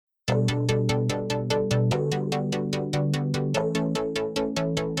Hei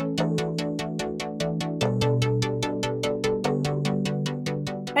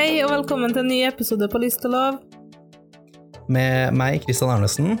og velkommen til en ny episode på Lyst og Lov. Med meg, Kristian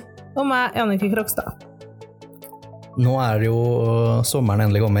Arnesen. Og meg, Jannicke Krokstad. Nå det jo sommeren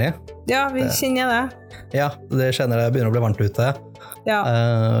endelig kommet. Ja, vi kjenner det. Ja, det kjenner jeg begynner å bli varmt ute. Ja.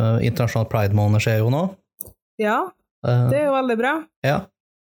 Internasjonal Pride-måned skjer jo nå. Ja, det jo veldig bra. Ja.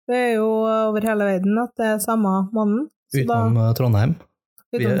 Det jo over hele verden at det samme måneden. Utenom Trondheim.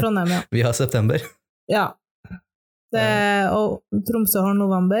 Utenom Trondheim, ja. Vi har september. Ja. Og Tromsø har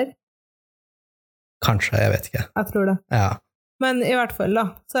november. Kanskje, jeg vet ikke. Jeg tror det. Ja. Men i hvert fall da,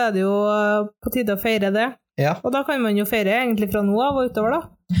 så det jo på tide å feire det. Ja. Og da kan man jo feire egentlig fra nå av og utover da.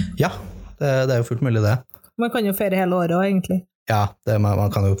 Ja, det jo fullt mulig det. Man kan jo feire hele året også, egentlig. Ja,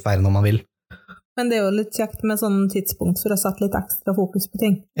 man kan jo feire når man vil. Men det jo litt kjekt med sånn tidspunkt for å sette litt ekstra fokus på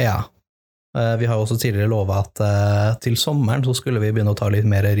ting. Ja. Vi har jo også tidligere lovet at til sommeren så skulle vi begynne å ta litt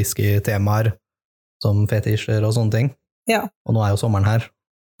mer risky temaer, som fetisjer og sånne ting. Ja. Og nå jo sommeren her.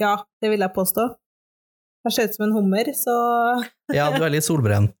 Ja, det vil jeg påstå. Jeg ser ut som en hummer, så... Ja, du litt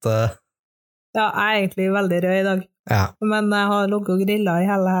solbrent. Ja, jeg egentlig veldig rød i dag. Ja. Men jeg har logget og grillet i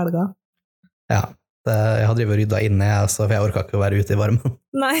hele helga. Ja, jeg har drivet og ryddet inne, for jeg orker ikke å være ute i varmen.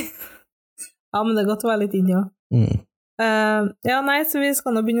 Nei. Ja, men det godt å være litt inne, ja. Ja, nei, så vi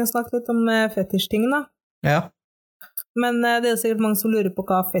skal nå begynne å snakke litt om fetisjting, da. Ja. Men det jo sikkert mange som lurer på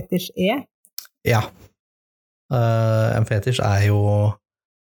hva fetisj Ja. En fetisj jo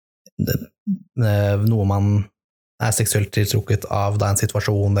noe man seksuelt tiltrukket av en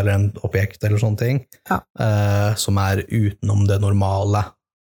situasjon eller en objekt eller sånne ting, som utenom det normale.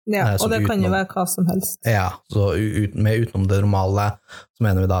 Ja, og det kan jo være hva som helst. Ja, så med utenom det normale så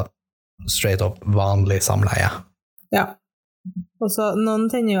mener vi da straight up vanlig samleie. Ja. Og så noen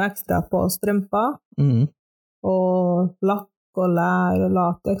tenner jo ekstra på strømper, og lakk og lær og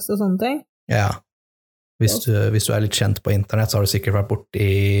latex og sånne ting. Ja. Hvis du litt kjent på internett, så har du sikkert vært borti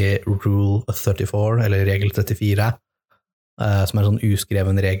Rule 34, eller regel 34, som en sånn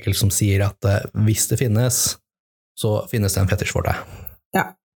uskreven regel som sier at hvis det finnes, så finnes det en fetisj for deg.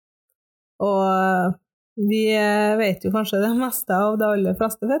 Ja. Og vi vet jo kanskje det meste av de aller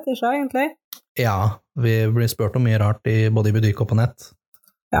fleste fetisjer, egentlig. Ja, vi blir spurt om mye rart både i butikk og på nett.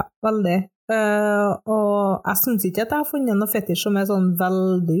 Ja, veldig. Og jeg synes ikke at jeg har funnet noen fetisj som sånn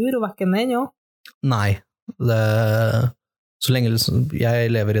veldig urovekkende ennå. Nei, så lenge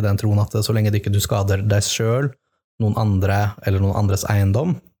jeg lever i den troen at så lenge ikke du skader deg selv, noen andre eller noen andres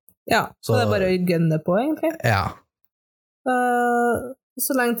eiendom. Ja, så det bare å gønne på, egentlig. Ja.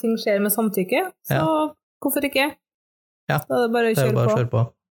 Så lenge ting skjer med samtykke, så hvorfor ikke? Ja, så det bare å kjøre på.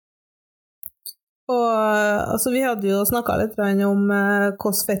 Og altså, vi hadde jo snakket litt om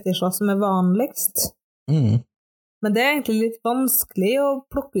hvilke fetisjer som vanligst. Men det egentlig litt vanskelig å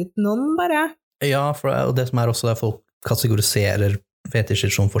plukke ut noen, bare. Ja, og det som også folk kategoriserer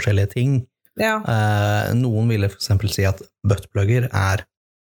fetisjer som forskjellige ting. Ja. Noen ville for eksempel si at buttplugger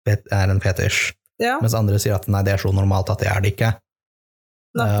en fetisj, mens andre sier at nei, det så normalt at det det ikke.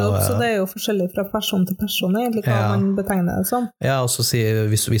 Nettopp, så det jo forskjellig fra person til person, egentlig, hva man betegner det som. Ja, og så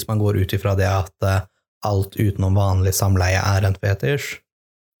hvis man går ut ifra det at alt utenom vanlig samleie en fetisj,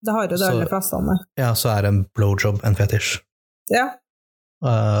 det har jo det alle plassene. Ja, så en blowjob en fetisj. Ja.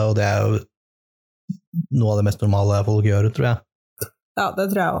 Og det jo noe av det mest normale folk gjør, tror jeg. Ja, det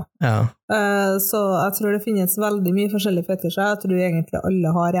tror jeg også. Ja. Så jeg tror det finnes veldig mye forskjellige fetisjer. Jeg tror egentlig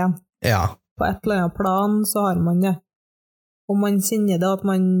alle har en. Ja. På et eller annet plan så har man det. Om man kjenner det at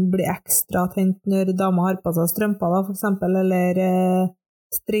man blir ekstra tent når damer har på seg strømper, da, for eksempel, eller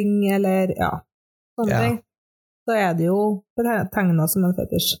string, eller sånne ting, så det jo tegnet som en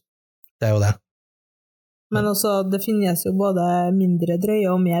fetisj. Det jo det. Men også, det finnes jo både mindre drøye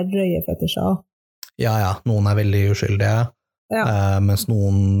og mer drøye fetisjer. Ja, noen veldig uskyldige, mens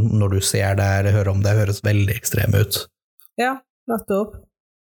noen, når du ser det eller hører om det, høres veldig ekstreme ut. Ja, nettopp.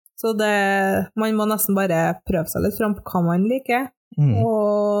 Så man må nesten bare prøve seg litt frem på hva man liker,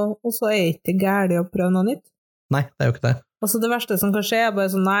 og så det ikke gærlig å prøve noe nytt. Nei, det jo ikke det. Altså det verste som kan skje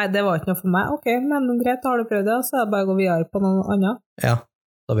bare sånn, nei, det var ikke noe for meg. Ok, men greit, har du prøvd det, så det bare å gå videre på noe annet. Ja,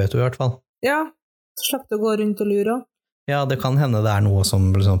 da vet du i hvert fall. Ja, så slipper du å gå rundt og lure også. Ja, det kan hende det noe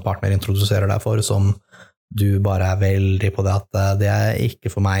som partner introduserer deg for, som du bare veldig på det at det ikke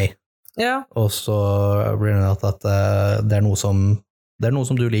for meg. Ja. Og så blir det at det noe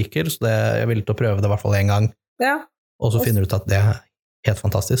som du liker, så jeg vil til å prøve det i hvert fall en gang. Ja. Og så finner du ut at det helt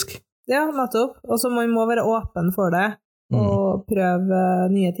fantastisk. Ja, nettopp. Og så man må være åpen for det, og prøve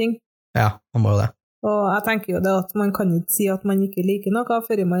nye ting. Ja, man må jo det. Og jeg tenker jo det at man kan ikke si at man ikke liker noe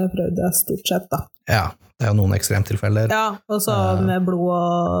før man har prøvd det stort sett da. Ja, det er jo noen ekstremtilfeller. Ja, og så med blod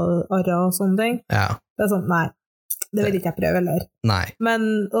og arra og sånne ting. Ja. Det er sånn, nei, det vil ikke jeg prøve heller. Nei. Men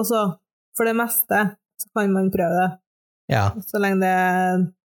også, for det meste, så kan man prøve det. Ja. Så lenge det er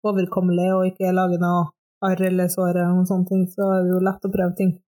overkommelig og ikke lager noe arr eller sår eller noen sånne ting, så er det jo lett å prøve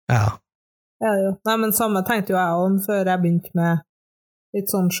ting. Ja. Det er det jo. Nei, men samme tenkte jo jeg om før jeg begynte med litt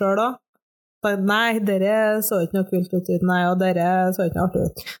sånn selv da. Nei, dere så ikke noe kult ut, nei, og dere så ikke noe artig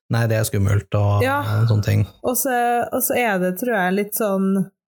ut. Nei, det er skummelt og sånne ting. Og så er det, tror jeg, litt sånn,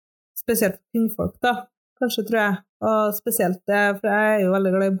 spesielt for kvinnfolk da, kanskje tror jeg, og spesielt det, for jeg er jo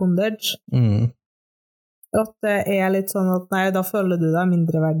veldig glad i bondage, at det er litt sånn at, nei, da føler du deg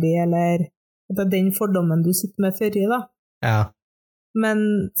mindreverdig, eller at det er den fordommen du sitter med før i da. Ja. Men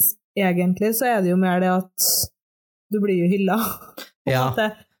egentlig så er det jo mer det at du blir jo hyllet. Ja.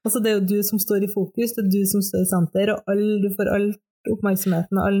 Altså det er jo du som står i fokus, det er du som står i senter, og du får all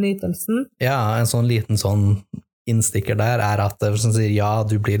oppmerksomheten og all nytelsen. Ja, en sånn liten sånn innstikker der er at hvis man sier ja,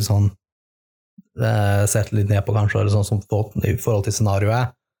 du blir sånn sett litt ned på kanskje, eller sånn som folk i forhold til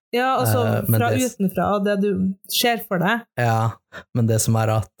scenarioet. Ja, altså fra utenfra, det du ser for deg. Ja, men det som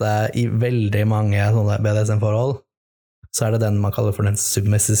er at i veldig mange sånne BDSM-forhold, så er det den man kaller for den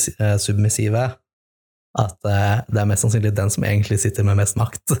submissive, at det er mest sannsynlig den som egentlig sitter med mest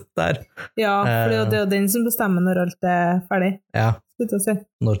makt der. Ja, for det er jo den som bestemmer når alt er ferdig. Ja,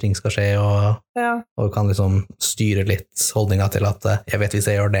 når ting skal skje, og kan liksom styre litt holdninga til at jeg vet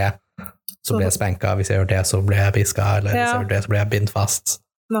hvis jeg gjør det, så blir jeg spanka, hvis jeg gjør det, så blir jeg piska, eller hvis jeg gjør det, så blir jeg bindt fast.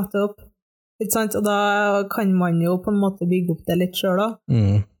 Nettopp. Ikke sant? Og da kan man jo på en måte bygge opp det litt selv da.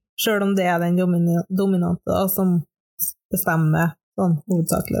 Selv om det er den dominante da, som bestemmer sånn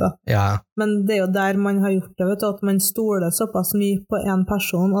hovedsakelig da. Ja. Men det er jo der man har gjort det, vet du, at man stoler såpass mye på en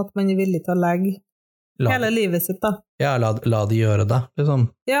person at man er villig til å legge hele livet sitt da. Ja, la de gjøre det, liksom.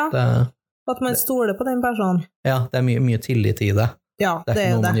 Ja, at man stoler på den personen. Ja, det er mye tillit i det. Ja, det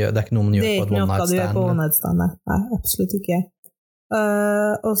er det. Det er ikke noe man gjør på et one night stand. Det er ikke noe du gjør på one night stand, nei, absolutt ikke.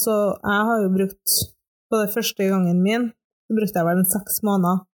 Og så, jeg har jo brukt, på det første gangen min, så brukte jeg vel 6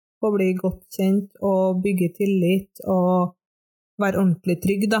 måneder på å bli godt kjent, og bygge tillit, og være ordentlig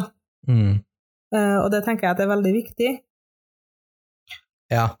trygg da. Og det tenker jeg at det er veldig viktig.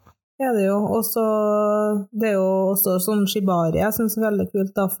 Ja. Det er det jo. Og så, det er jo også sånn shibari, jeg synes det er veldig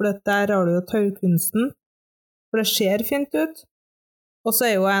kult da, for der har du jo taukunsten, for det ser fint ut. Og så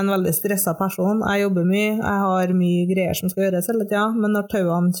er jo jeg en veldig stresset person, jeg jobber mye, jeg har mye greier som skal gjøres hele tiden, men når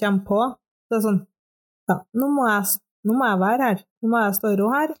tauene kommer på, så er det sånn, ja, nå må jeg være her, nå må jeg stå i ro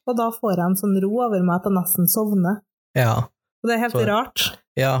her, og da får jeg en sånn ro over meg at jeg nesten sovner. Ja. Og det er helt rart.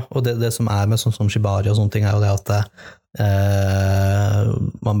 Ja, og det som er med sånn som shibari og sånne ting er jo det at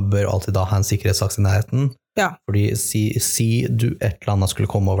man bør alltid da ha en sikkerhetsaks i nærheten. Ja. Fordi si du et eller annet skulle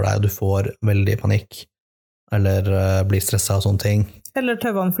komme over deg, og du får veldig panikk, eller blir stresset og sånne ting. Eller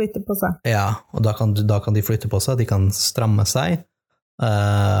tauene flytter på seg. Ja, og da kan de flytte på seg, de kan stramme seg,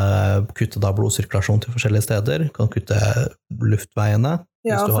 kutte da blodsirkulasjon til forskjellige steder, kan kutte luftveiene,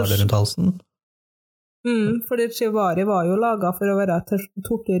 hvis du har det rundt halsen. Fordi shibari var jo laget for å være et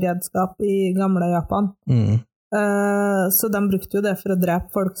torturredskap i gamle Japan. Så de brukte jo det for å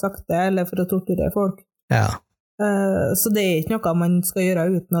drepe folk sakte, eller for å torturere folk. Ja. Så det er ikke noe man skal gjøre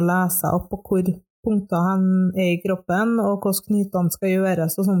uten å lese opp på hvor punkter han er i kroppen, og hvordan knytene skal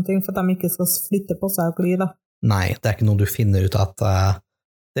gjøres og sånne ting, for at de ikke skal flytte på seg og gli da. Nei, det er ikke noe du finner ut at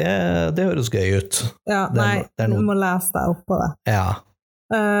det høres gøy ut. Ja, du må lese deg opp på det. Ja.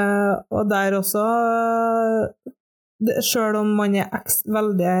 Og der også, selv om man er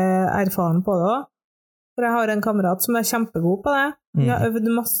veldig erfaren på det, for jeg har en kamerat som er kjempegod på det. Jeg har øvd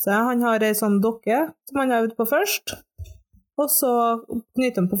masse, han har en sånn dokke som han har øvd på først, og så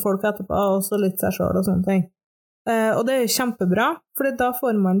knyter han på folk etterpå, og så litt seg selv og sånne ting. Og det er jo kjempebra, for da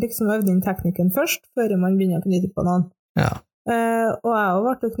får man liksom øvd inn teknikken først, før man begynner å knyte på noen. Ja. Og jeg har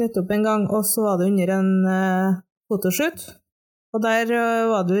vært å knytte opp en gang, og så var det under en fotoshoot, og der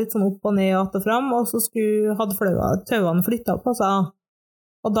var det litt sånn opp og ned og att og fram, og så hadde tauene flyttet opp på seg,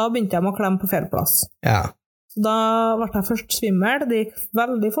 og da begynte jeg med å klemme på feil plass. Ja. Så da ble jeg først svimmel, det gikk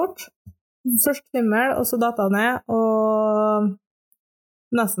veldig fort. Først svimmel, og så datt jeg ned, og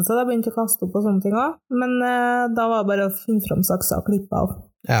nesten så hadde jeg begynt å kaste opp og sånne ting også. Men da var det bare å finne frem saksa og klippe av.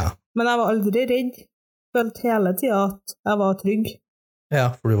 Ja. Men jeg var aldri redd, følte hele tiden at jeg var trygg. Ja,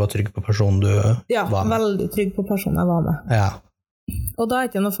 for du var trygg på personen du var med. Ja, veldig trygg på personen jeg var med. Ja. Og da er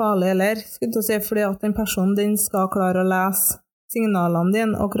det ikke noe farlig heller, skulle jeg si, fordi at den personen din skal klare å lese signalene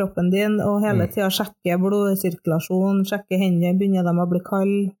dine og kroppen din, og hele tiden sjekke blodsirkulasjon, sjekke hendene, begynner de å bli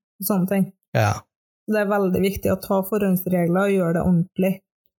kalde, sånne ting. Ja. Det veldig viktig å ta forhåndsregler og gjøre det ordentlig.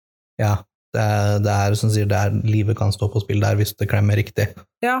 Ja, det som sier, livet kan stå på spill der hvis det klemmer riktig.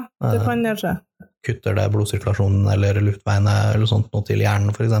 Ja, det kan det skje. Kutter det blodsirkulasjonen eller luftveiene eller sånt noe til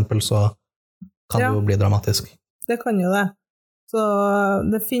hjernen for eksempel, så kan det jo bli dramatisk. Det kan jo det. Så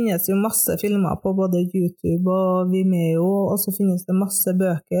det finnes jo masse filmer på både YouTube og Vimeo, og så finnes det masse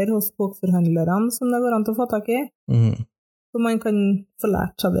bøker hos bokforhandlerne som det går an til å få tak i. Så man kan få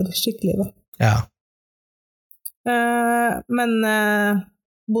lært seg det skikkelig. Ja. Men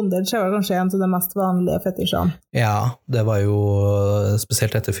bondage var kanskje en av de mest vanlige fetisjene. Ja, det var jo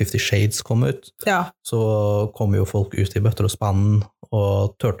spesielt etter 50 Shades kom ut, så kom jo folk ut i bøtter og spann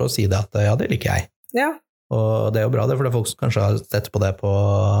og tørte å si det at ja, det liker jeg. Ja. Og det er jo bra det, for det er folk som kanskje har sett på det på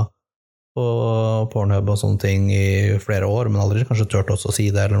Pornhub og sånne ting i flere år, men aldri kanskje tørt også å si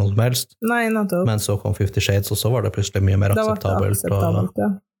det eller noe som helst. Nei, nettopp. Men så kom 50 Shades, og så var det plutselig mye mer akseptabelt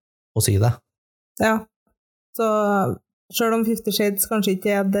å si det. Ja, så selv om 50 Shades kanskje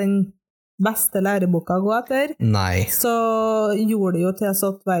ikke er den beste læreboka å gå etter, så gjorde det jo til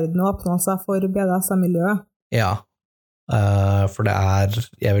så at verden åpnet seg for BDSM-miljøet. Ja, for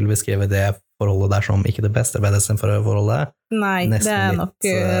jeg vil beskrive det forholdet der som ikke det beste BDSM-forholdet. Nei, nesten det er nok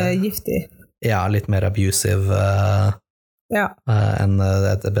giftig. Ja, litt mer abusive enn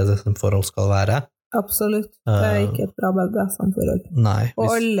et BDSM-forhold skal være. Absolutt, det er ikke et bra BDSM-forhold. Nei. Og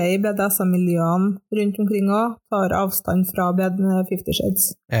alle i BDSM-miljøene rundt omkring også tar avstand fra 50 Shades.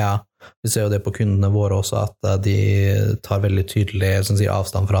 Ja, vi ser jo det på kundene våre også, at de tar veldig tydelig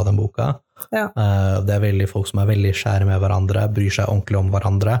avstand fra den boka. Ja. Det er veldig folk som er veldig skjære med hverandre, bryr seg ordentlig om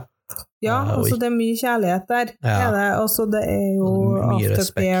hverandre. Ja, altså det er mye kjærlighet der. Altså det er jo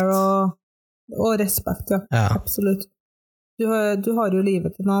aftercare og respekt, ja. Absolutt. Du har jo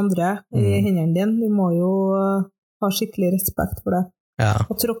livet til den andre i hendene dine. Du må jo ha skikkelig respekt for det. Ja.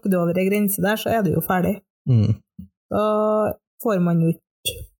 Og tråkker du over en grense der, så er du jo ferdig. Da får man jo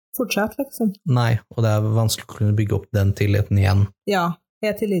ikke fortsette, liksom. Nei, og det er vanskelig å kunne bygge opp den tilliten igjen. Ja,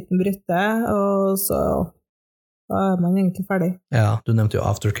 er tilliten brytte, og så da er man egentlig ferdig. Ja, du nevnte jo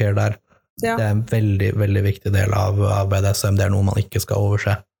aftercare der. Ja. Det er en veldig, veldig viktig del av BDSM. Det er noe man ikke skal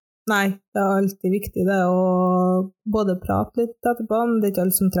overse. Nei, det er alltid viktig det å både prate litt etterpå, men det er ikke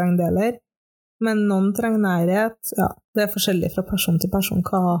alle som trenger det heller. Men noen trenger nærhet. Ja, det er forskjellig fra person til person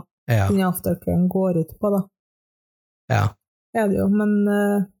hva den aftercaren går ut på, da. Ja. Det er det jo, men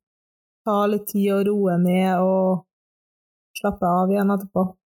ta litt tid å roe ned og slappe av igjen etterpå.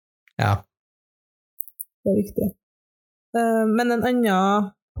 Ja. Det er viktig. Men en annen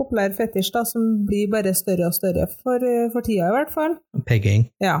populær fetisj da, som blir bare større og større for tida i hvert fall. Pegging.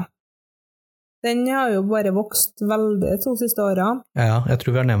 Ja. Den har jo bare vokst veldig de 2 siste årene. Ja, jeg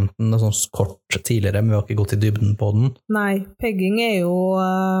tror vi har nevnt den sånn kort tidligere, men vi har ikke gått i dybden på den. Nei, pegging er jo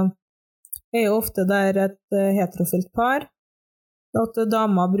ofte der et heterofilt par, at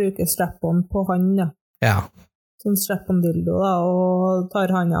dama bruker strap-on på han, ja. Sånn strap-on-dildo da, og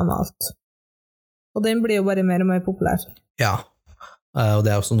tar han analt. Og den blir jo bare mer og mer populær. Ja. Og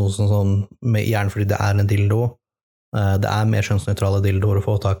det er også noe sånn, gjerne fordi det er en dildo, det er mer kjønnsnøytrale dildoer å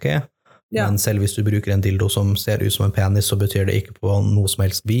få tak i, men selv hvis du bruker en dildo som ser ut som en penis, så betyr det ikke på noe som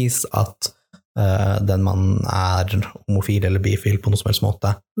helst vis at den mannen er homofil eller bifil på noe som helst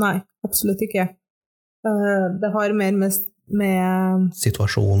måte. Nei, absolutt ikke. Det har mer med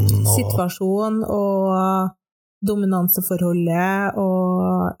situasjon og dominanseforholdet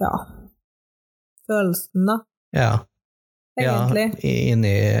og følelsen da. Ja. Egentlig.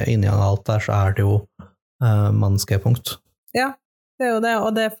 Ja, inni alt der så er det jo mannskapspunkt. Ja, det er jo det,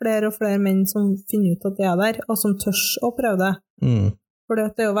 og det er flere og flere menn som finner ut at det er der, og som tørs å prøve det. For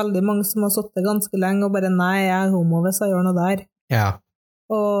det er jo veldig mange som har sittet ganske lenge og bare, nei, jeg er homo hvis jeg gjør noe der. Ja.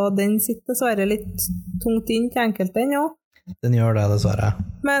 Og den sitter dessverre litt tungt inn til enkelte ennå. Den gjør det, dessverre.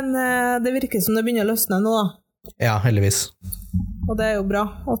 Men det virker som det begynner å løsne nå, da. Ja, heldigvis. Og det er jo bra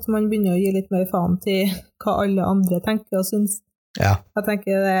at man begynner å gi litt mer faen til hva alle andre tenker og synes. Ja. Jeg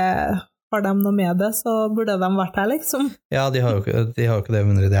tenker, har de noe med det, så burde de vært her, liksom. Ja, de har jo ikke det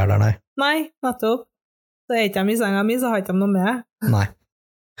under de er der, nei. Nei, nettopp. Så er ikke de i senga mi, så har ikke de noe med. Nei,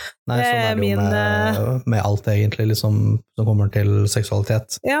 sånn er det jo med alt egentlig, liksom, som kommer til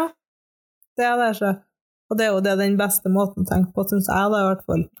seksualitet. Ja, det er det, så. Og det er jo den beste måten å tenke på, synes jeg da, i hvert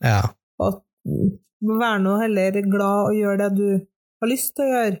fall. Ja. Og vær nå heller glad og gjøre det du har lyst til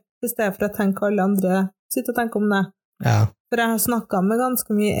å gjøre, i stedet for å tenke alle andre sitter og tenker om det. Ja. For jeg har snakket med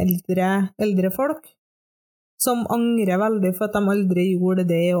ganske mye eldre folk, som angrer veldig for at de aldri gjorde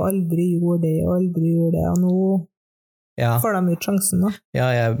det, og aldri gjorde det, og aldri gjorde det, og nå får de ut sjansen da. Ja,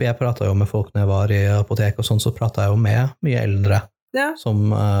 jeg pratet jo med folk når jeg var i apotek og sånn, så pratet jeg jo med mye eldre.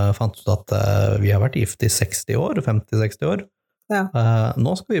 som fant ut at vi har vært gift i 60 år, 50-60 år. Ja.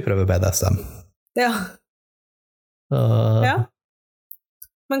 Nå skal vi prøve BDSM. Ja. Ja.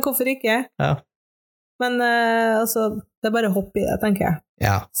 Men hvorfor ikke? Ja. Men altså, det er bare hopp i det, tenker jeg.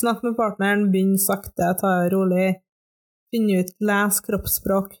 Ja. Snakk med partneren, begynn sakte, ta det rolig, finne ut, les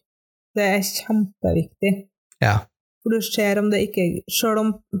kroppsspråk. Det er kjempeviktig. Ja. For du ser om det ikke, selv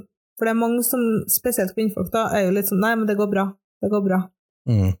om, for det er mange som, spesielt kvinnfolk da, er jo litt sånn, nei, men det går bra, det går bra.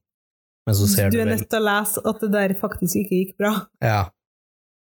 Mm. Men så ser du er nødt til å lese at det der faktisk ikke gikk bra. Ja.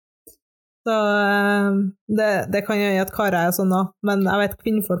 Så det kan jo gjøre at karer er sånn da, men jeg vet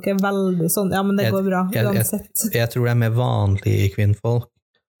kvinnfolk er veldig sånn, ja, men det går bra, uansett. Jeg tror det er mer vanlig i kvinnfolk,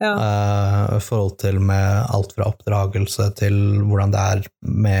 forhold til med alt fra oppdragelse til hvordan det er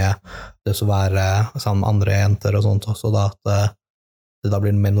med det å være sammen med andre jenter og sånt også, da, at det da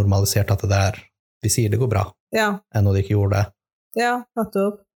blir mer normalisert at det er, vi sier det går bra, enn når de ikke gjorde det. Ja,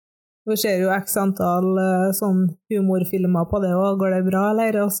 nettopp. Vi ser jo x antall sånn humorfilmer på det, og går det bra,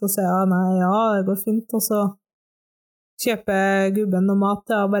 eller? Og så sier jeg, nei, ja, det går fint, og så kjøper gubben noe mat,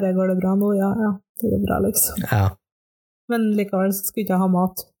 ja, bare går det bra nå, ja, det går bra, liksom. Ja. Men likevel så skulle jeg ikke ha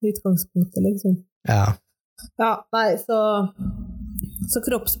mat i utgangspunktet, liksom. Ja. Ja, nei, så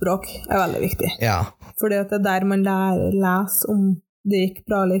kroppsspråk er veldig viktig. Ja. Fordi at det er der man leser om det gikk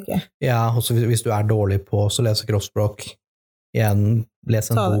bra eller ikke. Ja, også hvis du er dårlig på å lese kroppsspråk, igjen, les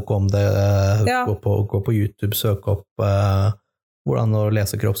en bok om det, gå på YouTube, søk opp hvordan å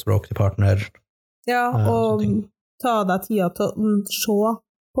lese kroppsspråk til partner. Ja, og ta deg tida til å se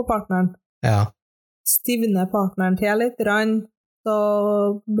på partneren. Ja. Stivne partneren til litt, så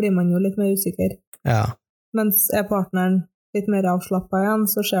blir man jo litt mer usikker. Ja. Mens er partneren litt mer avslappet igjen,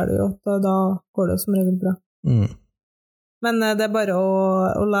 så ser du jo at da går det som regel bra. Mm. Men det er bare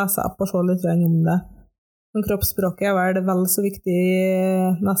å lese opp og se litt om det. Men kroppsspråket er vel så viktig,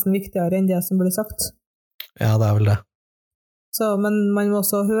 nesten viktigere enn det som blir sagt. Ja, det er vel det. Så, men man må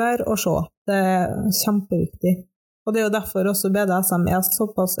også høre og se. Det er kjempeviktig. Og det er jo derfor også BDSM er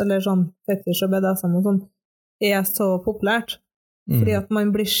såpass, eller sånn fetisj og BDSM og sånn, er så populært. Fordi at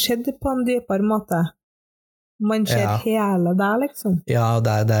man blir sett på en dypere måte. Man ser hele det, liksom. Ja,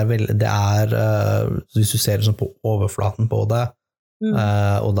 det er hvis du ser liksom på overflaten på det,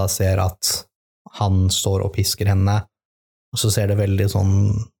 og da ser at han står og pisker henne, og så ser det veldig sånn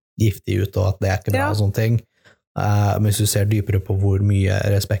giftig ut, og at det er ikke bra og sånne ting. Men hvis du ser dypere på hvor mye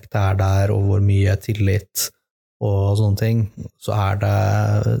respekt det er der, og hvor mye tillit og sånne ting, så er det,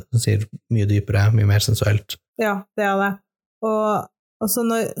 du sier, mye dypere, mye mer sensuelt. Ja, det er det. Og så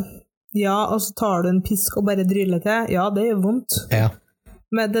og så tar du en pisk og bare dryller til, ja, det gjør vondt. Ja.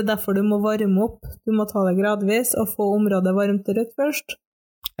 Men det er derfor du må varme opp, du må ta det gradvis, og få området varmt og rødt først.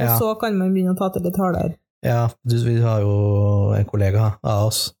 Og så kan man begynne å ta til litt hardere. Ja, vi har jo en kollega av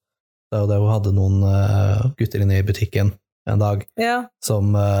oss, der hun hadde noen gutter inne i butikken en dag,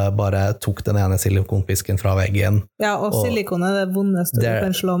 som bare tok den ene silikonpisken fra veggen. Ja, og silikon er det vondeste du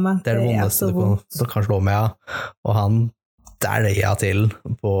kan slå med. Det er det vondeste du kan slå med, ja. Og han dælja til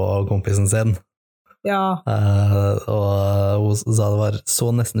på kompisen sin. Ja. Og hun sa det var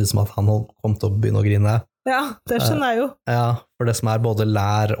så nesten ut som at han kom til å begynne å grine. Ja, det skjønner jeg jo. Ja, for det som er både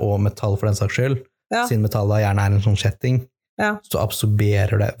lær og metall for den saks skyld, siden metallet gjerne er en sånn kjetting, så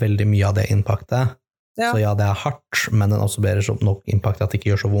absorberer det veldig mye av det impaktet. Så ja, det er hardt, men den absorberer så nok impakt at det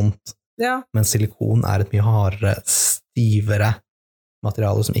ikke gjør så vondt. Men silikon er et mye hardere, stivere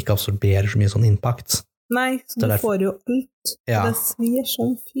materiale som ikke absorberer så mye sånn impakt. Nei, så du får jo alt. Det svir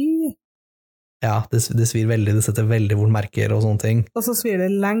som fy. Ja, det svir veldig, det setter veldig vondt merker og sånne ting. Og så svir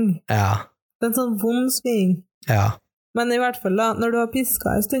det lenge. Ja. Det er en sånn vond sving. Ja. Men i hvert fall da, når du har pisket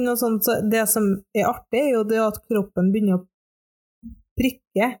en stund og sånt, så det som er artig er jo det at kroppen begynner å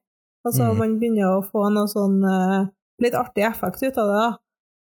prikke. Altså man begynner å få noe sånn litt artig effekt ut av det da.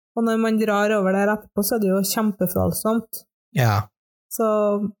 Og når man drar over der etterpå, så er det jo kjempefølsomt. Ja. Så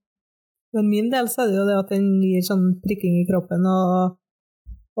for min del så er det jo det at den gir sånn prikking i kroppen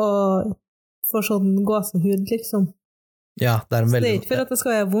og får sånn gåsehud, liksom. Ja, det er så det er ikke for at det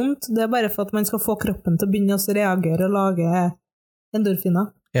skal være vondt, det er bare for at man skal få kroppen til å begynne å reagere og lage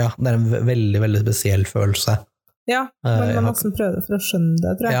endorfiner. Ja, det er en veldig, veldig spesiell følelse. Ja, man må nesten prøve det for å skjønne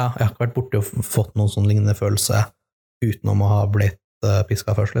det, tror jeg. Ja, jeg har ikke vært borte og fått noen sånn lignende følelse utenom å ha blitt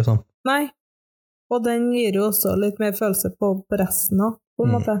pisket først, liksom. Nei, og den gir jo også litt mer følelse på resten av, på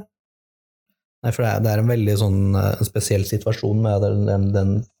en måte. Nei, for det er en veldig sånn spesiell situasjon med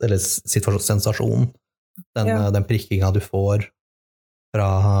eller sensasjon. Den prikkinga du får fra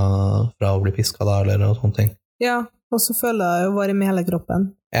å bli pisket da, eller sånne ting. Ja, og så føler jeg jo varm i hele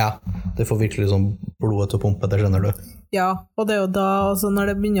kroppen. Ja, det får virkelig sånn blodet til å pumpe, det skjønner du. Ja, og det er jo da, altså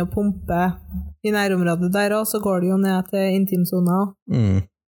når det begynner å pumpe i nærområdet der også, så går det jo ned til intimsona.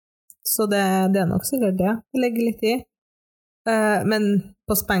 Så det er nok sikkert det legger litt i. Men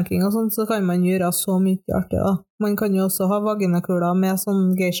på spanking og sånt så kan man gjøre så mye artig da. Man kan jo også ha vaginakuler med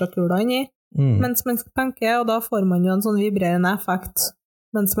sånn geisha-kuler inni, mens man spanker, og da får man jo en sånn vibrerende effekt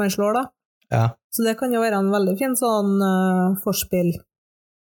mens man slår da. Ja. Så det kan jo være en veldig fin sånn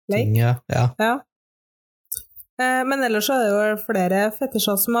forspill-leik. Ja. Men ellers er det jo flere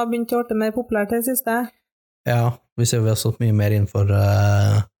fetisjer som har begynt å bli mer populært til det siste. Ja, vi ser vi har stått mye mer innenfor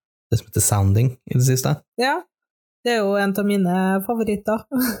det som heter sounding i det siste. Ja, det er jo en av mine favoritter.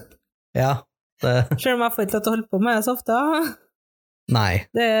 Ja. Selv om jeg får ikke til å holde på med det så ofte. Nei.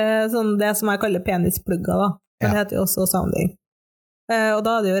 Det er sånn det som jeg kaller penisplugger da. Det heter jo også sounding. Og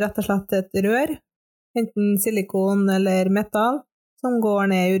da er det jo rett og slett et rør, enten silikon eller metall, som går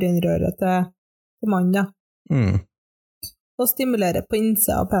ned i urinrøret til mannen da. Og stimulerer på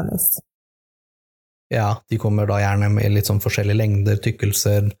innsida av penis. Ja, de kommer da gjerne med litt sånn forskjellige lengder,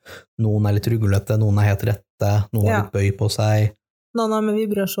 tykkelser, noen er litt ruglete, noen er helt rette, noen har litt bøy på seg. Noen har med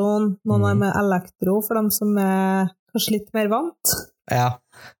vibrasjon, noen har med elektro, for dem som er kanskje litt mer vant. Ja,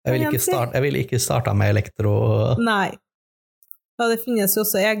 jeg vil ikke starte med elektro. Nei. Ja, det finnes jo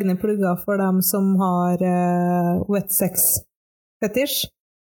også egne plugger for dem som har wet sex fetish.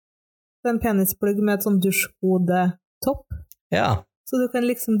 Det er en penisplugg med et sånn dusjhode-topp. Ja. Så du kan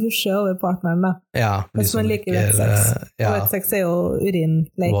liksom dusje over partneren da. Ja. Hvis man liker wet sex. Og wet sex er jo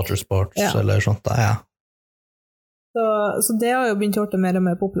urinleik. Water sports eller sånt da, ja. Så det har jo begynt å bli mer og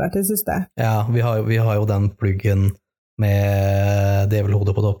mer populært i det siste. Ja, vi har jo den pluggen med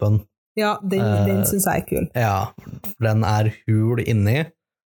djevelhodet på toppen. Ja, den synes jeg er kul. Ja, den er hul inni,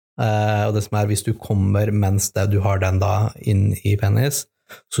 og det som er, hvis du kommer mens du har den da inn i penis,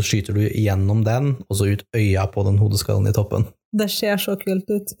 så skyter du gjennom den, og så ut øya på den hodeskallen i toppen. Det ser så kult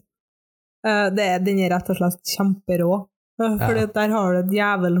ut. Den er rett og slett kjemperå. Fordi der har du et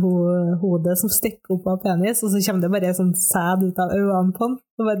jævelhode som stikker opp av penis, og så kommer det bare sånn sæd ut av øynene på den.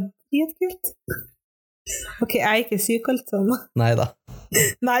 Det var helt kult. Ok, jeg er ikke syk alt sånn. Neida.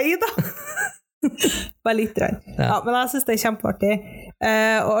 Bare litt rann. Ja, men jeg synes det er kjempeartig.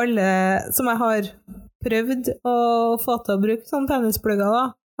 Og alle som jeg har prøvd å få til å bruke sånne penisplugger da,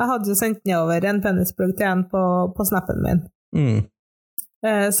 jeg hadde jo sendt nedover en penisplugg til en på snappen min.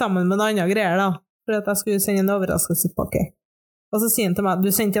 Sammen med noen andre greier da, for at jeg skulle sende en overraskelsespakke. Og så sier han til meg, du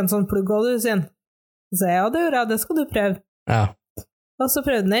sendte en sånn plugg også, du, sier han. Så sier jeg, ja, det gjør jeg, det skal du prøve. Ja. Og så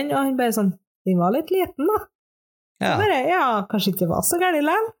prøvde den, og han bare sånn, den var litt liten da. Ja. Bare, kanskje ikke det var så gærlig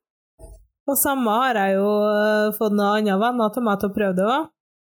likevel. Og samme har jeg jo fått noen andre venner til meg til å prøve det også.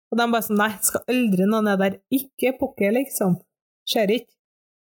 Og de bare sånn, nei, skal aldri noe ned der, ikke pokker liksom, skjer ikke.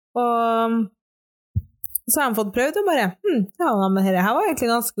 Og så har de fått prøvd og bare, men dette her var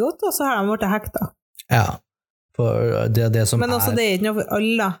egentlig ganske godt, og så har de vært hekta. Ja, for det som men også det er ikke noe for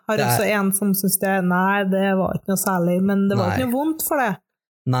alle. Har også en som synes det, nei, det var ikke noe særlig, men det var ikke noe vondt for det.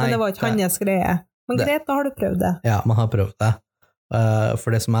 Nei, men det var ikke hans greie. Men greit, da har du prøvd det. Ja, man har prøvd det.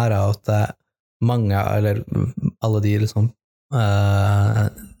 For det som er at mange, eller alle de liksom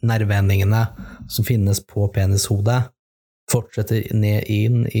nerveendingene som finnes på penishodet fortsetter ned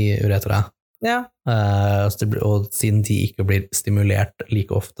inn i ureteret. Ja. Og siden de ikke blir stimulert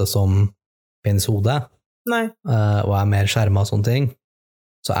like ofte som penishodet, og er mer skjermet og sånne ting,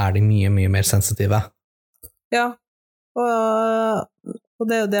 så er de mye, mye mer sensitive. Ja, og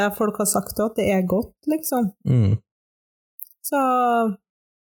det er jo det folk har sagt også, at det er godt, liksom. Så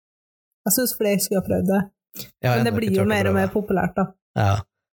jeg synes flere skulle ha prøvd det. Men det blir jo mer og mer populært da. Ja,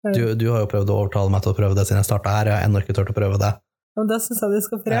 du har jo prøvd å overtale meg til å prøve det siden jeg startet her, jeg har ennå ikke tørt å prøve det. Og da synes jeg du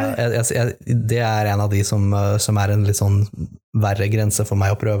skal prøve. Ja, det er en av de som er en litt sånn verre grense for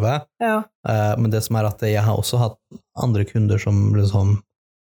meg å prøve. Ja. Men det som er at jeg har også hatt andre kunder som liksom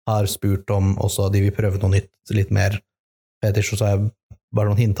har spurt om også de vil prøve noe nytt, litt mer fetish, og så har jeg bare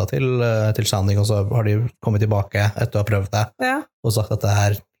noen hinta til sounding, og så har de kommet tilbake etter å ha prøvd det, og sagt at det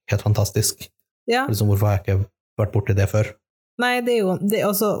er helt fantastisk. Ja. Liksom, hvorfor har jeg ikke vært borti det før? Nei,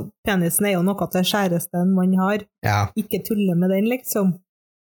 penisen er jo noe til kjæresten man har. Ja. Ikke tulle med den, liksom.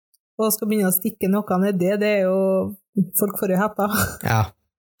 Og skal begynne å stikke noe ned det er jo folk får jo hette. Ja.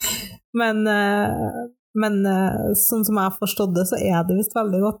 Men sånn som jeg har forstått det, så er det visst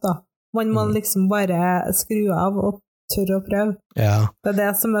veldig godt da. Man må liksom bare skru av og tørre å prøve. Ja. Det er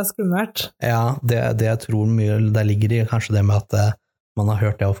det som er skummelt. Ja, det jeg tror mye der ligger i kanskje det med at man har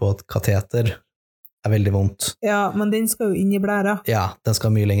hørt det å få et kateter veldig vondt. Ja, men den skal jo inn i blæra. Ja, den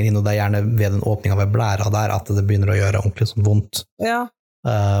skal mye lenger inn, og det gjerne ved den åpningen ved blæra der at det begynner å gjøre ordentlig sånn vondt. Ja.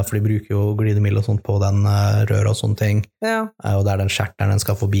 For de bruker jo glidemiddel og sånt på den rør og sånne ting. Ja. Og det den skjerteren den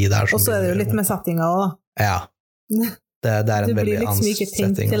skal forbi der. Og så det jo litt med settinga også, da. Ja. Det en du blir liksom ikke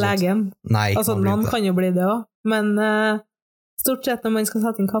tenkt til legen. Nei, altså, noen kan jo bli det også, men stort sett når man skal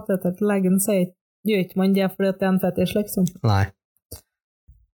sette inn kateter til legen, så gjør ikke man det fordi det en fetisj, liksom. Nei.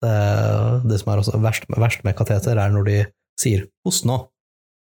 Det som også verst med kateter når de sier host nå.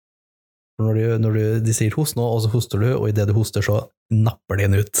 Når de sier host nå, og så hoster du, og i det du hoster så napper de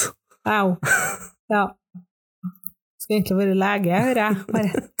den ut. Au. Ja. Skal egentlig være lege, hører jeg.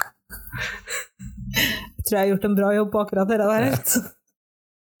 Bare. Jeg tror jeg har gjort en bra jobb på akkurat det der.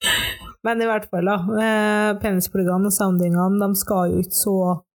 Men i hvert fall da, penispluggene og soundingene, de skal jo ikke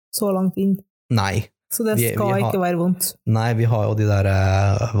så langt inn. Nei. Så det skal ikke være vondt. Nei, vi har jo de der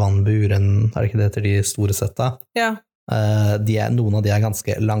vannburen, det ikke det til de store setta? Ja. Noen av de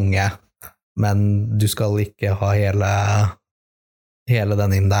ganske lange, men du skal ikke ha hele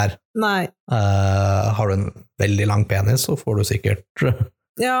den inn der. Nei. Har du en veldig lang penis, så får du sikkert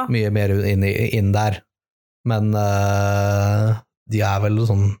mye mer inn der. Men de vel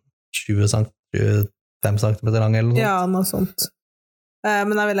sånn 25 cm lang eller noe sånt. Ja, noe sånt.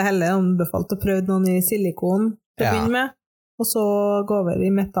 Men jeg ville heller anbefalt å prøve noen i silikon til å begynne med, og så gå over i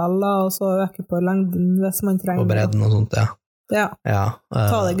metall da, og så øke på lengden hvis man trenger. Og bredden og sånt, ja.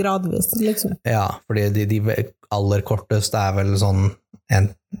 Ta det gradvis, liksom. Ja, fordi de aller korteste vel sånn en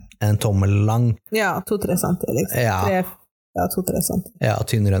tommel lang. Ja, 2-3 cm, liksom. Ja, 2-3 cm. Ja,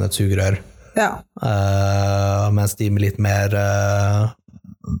 tynnere enn et sugerør. Ja. Mens de med litt mer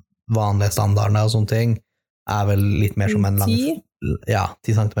vanlige standardene og sånne ting vel litt mer som en lang...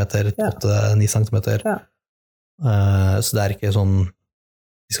 10 centimeter, 8-9 centimeter. Ja. Så det ikke sånn,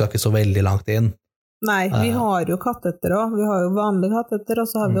 de skal ikke så veldig langt inn. Nei, vi har jo kateter også. Vi har jo vanlige kateter, og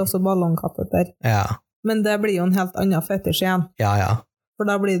så har vi også ballongkateter. Ja. Men det blir jo en helt annen fetisj igjen. Ja. For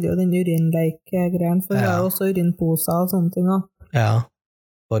da blir det jo den urinleik-greien, for vi har jo også urinposer og sånne ting også. Ja.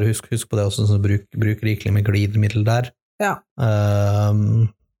 Bare husk på det også, så bruk rikelig med glidemiddel der. Ja.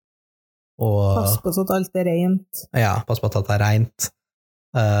 Pass på så at alt rent. Ja, pass på at det rent.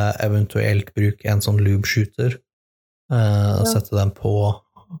 Eventuelt bruk en sånn lube-shooter. Sette den på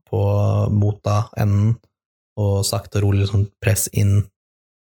mota-enden, og sakte og rolig sånn press inn,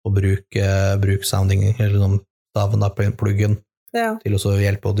 og bruk sounding, eller sånn staven da på pluggen, til å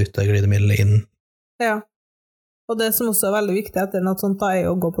hjelpe å dytte glidemiddelet inn. Ja. Og det som også veldig viktig etter noe sånt, da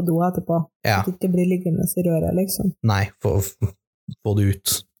å gå på do etterpå. At det ikke blir liggende i røret, liksom. Nei, få det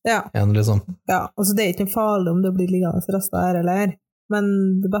ut. Ja. Igjen, liksom. Ja, altså det ikke farlig om det blir liggende resten her eller her, men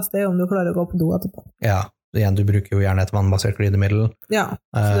det beste om du klarer å gå på do etterpå. Ja, igjen, du bruker jo gjerne et vannbasert glidemiddel. Ja,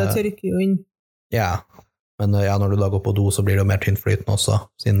 så det tørker jo inn. Ja, men når du da går på do, så blir det jo mer tynnflytende også,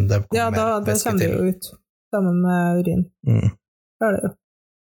 siden det kommer mer væske til. Ja, da kommer det jo ut, sammen med urin. Det det jo.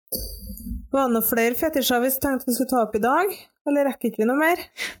 Var det noen flere fetisjer vi tenkte vi skulle ta opp i dag, eller rekker ikke vi noe mer?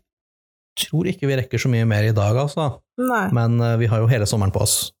 Jeg tror ikke vi rekker så mye mer i dag, altså. Nei. Men vi har jo hele sommeren på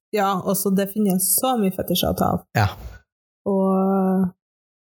oss. Ja, og så det finnes så mye fetisjer å ta av. Ja. Og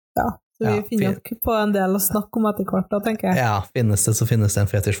så vi finner nok på en del å snakke om etter hvert, da, tenker jeg. Ja, finnes det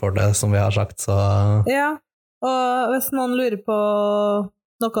en fetisj for det, som vi har sagt, så... Ja, og hvis noen lurer på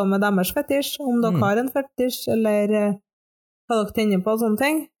noe med deres fetisj, om dere har en fetisj, eller hva dere tenner på og sånne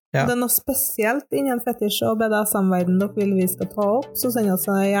ting, det noe spesielt innen fetisj og BDSM-verden dere vil vi skal ta opp, så send oss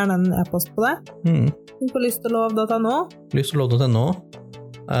gjerne en e-post på det. På lystelov.no. Lystelov.no.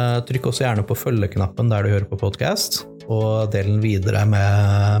 Trykk også gjerne på følgeknappen der du hører på podcast, og del den videre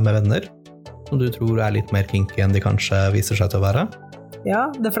med venner, som du tror litt mer kinky enn de kanskje viser seg til å være.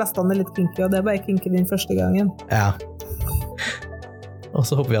 Ja, de fleste litt kinky, og det bare kinky din første gangen. Ja. Og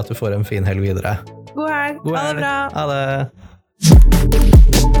så håper vi at du får en fin helg videre. God helg. Ha det bra. Ha det.